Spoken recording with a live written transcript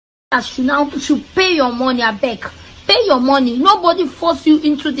should pay your money. I beg, pay your money. Nobody force you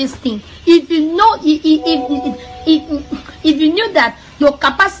into this thing. If you know, if you knew that your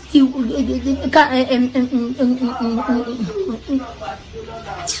capacity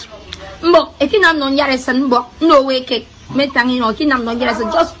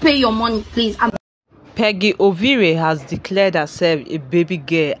just pay your money, please. Peggy Ovire has declared herself a baby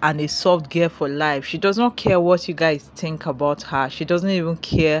girl and a soft girl for life. She does not care what you guys think about her. She doesn't even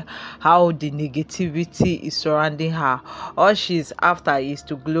care how the negativity is surrounding her. All she's after is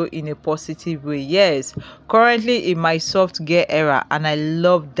to glow in a positive way. Yes, currently in my soft girl era, and I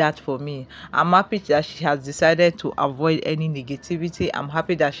love that for me. I'm happy that she has decided to avoid any negativity. I'm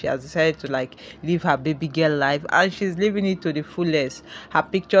happy that she has decided to live her baby girl life, and she's living it to the fullest. Her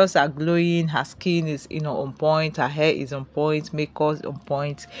pictures are glowing, her skin is on point, her hair is on point, makeup on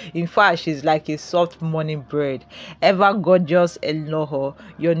point. In fact, she's like a soft morning bread, ever gorgeous Eloho.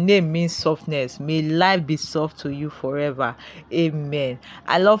 Your name means softness. May life be soft to you forever. Amen.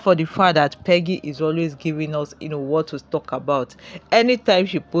 I love for the fact that Peggy is always giving us what to talk about. Anytime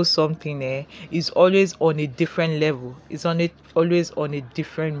she posts something, is always on a different level. It's always on a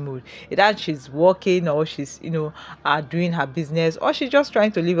different mood. Either she's working, or she's doing her business, or she's just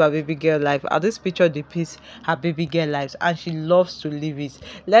trying to live her baby girl life. At this picture depicts her baby girl lives, and she loves to live it.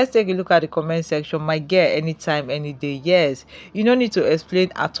 Let's take a look at the comment section. My girl, anytime, any day. Yes, you don't need to explain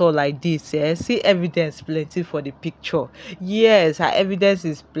at all like this. See evidence plenty for the picture. Yes, her evidence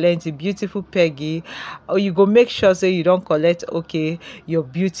is plenty. Beautiful Peggy. Or you go make sure say you don't collect your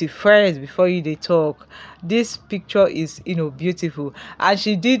beauty first before they talk. This picture is beautiful, and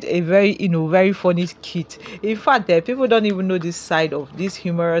she did a very very funny skit. In fact, people don't even know this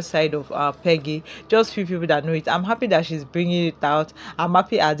humorous side of Peggy. Just few people that know it. I'm happy that she's bringing it out. I'm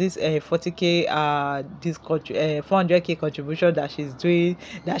happy at this 40k this 400k contribution that she's doing,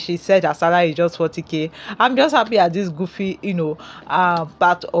 that she said her salary is just 40k. I'm just happy at this goofy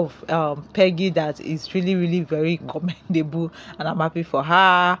part of Peggy that is really very commendable, and I'm happy for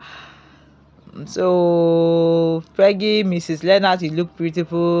her. So Peggy, Mrs. Leonard, you look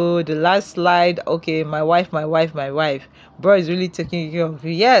beautiful. The last slide, okay, my wife. Bro is really taking care of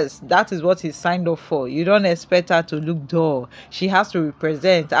you. Yes, that is what he signed up for. You don't expect her to look dull. She has to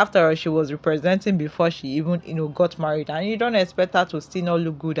represent. After all, she was representing before she even got married, and you don't expect her to still not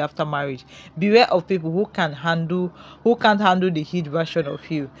look good after marriage. Beware of people who can't handle the hid version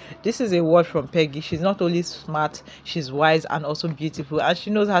of you. This is a word from Peggy. She's not only smart, she's wise and also beautiful, and she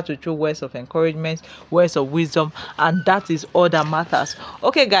knows how to throw words of encouragement, words of wisdom, and that is all that matters.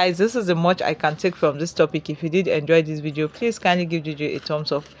 Okay guys, this is the much I can take from this topic. If you did enjoy this video, please kindly give Gigi a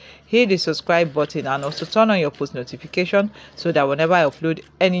thumbs up, hit the subscribe button, and also turn on your post notification so that whenever I upload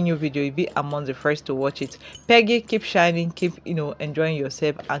any new video, you'll be among the first to watch it. Peggy, keep shining, keep enjoying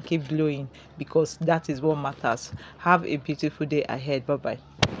yourself, and keep glowing, because that is what matters. Have a beautiful day ahead. Bye bye.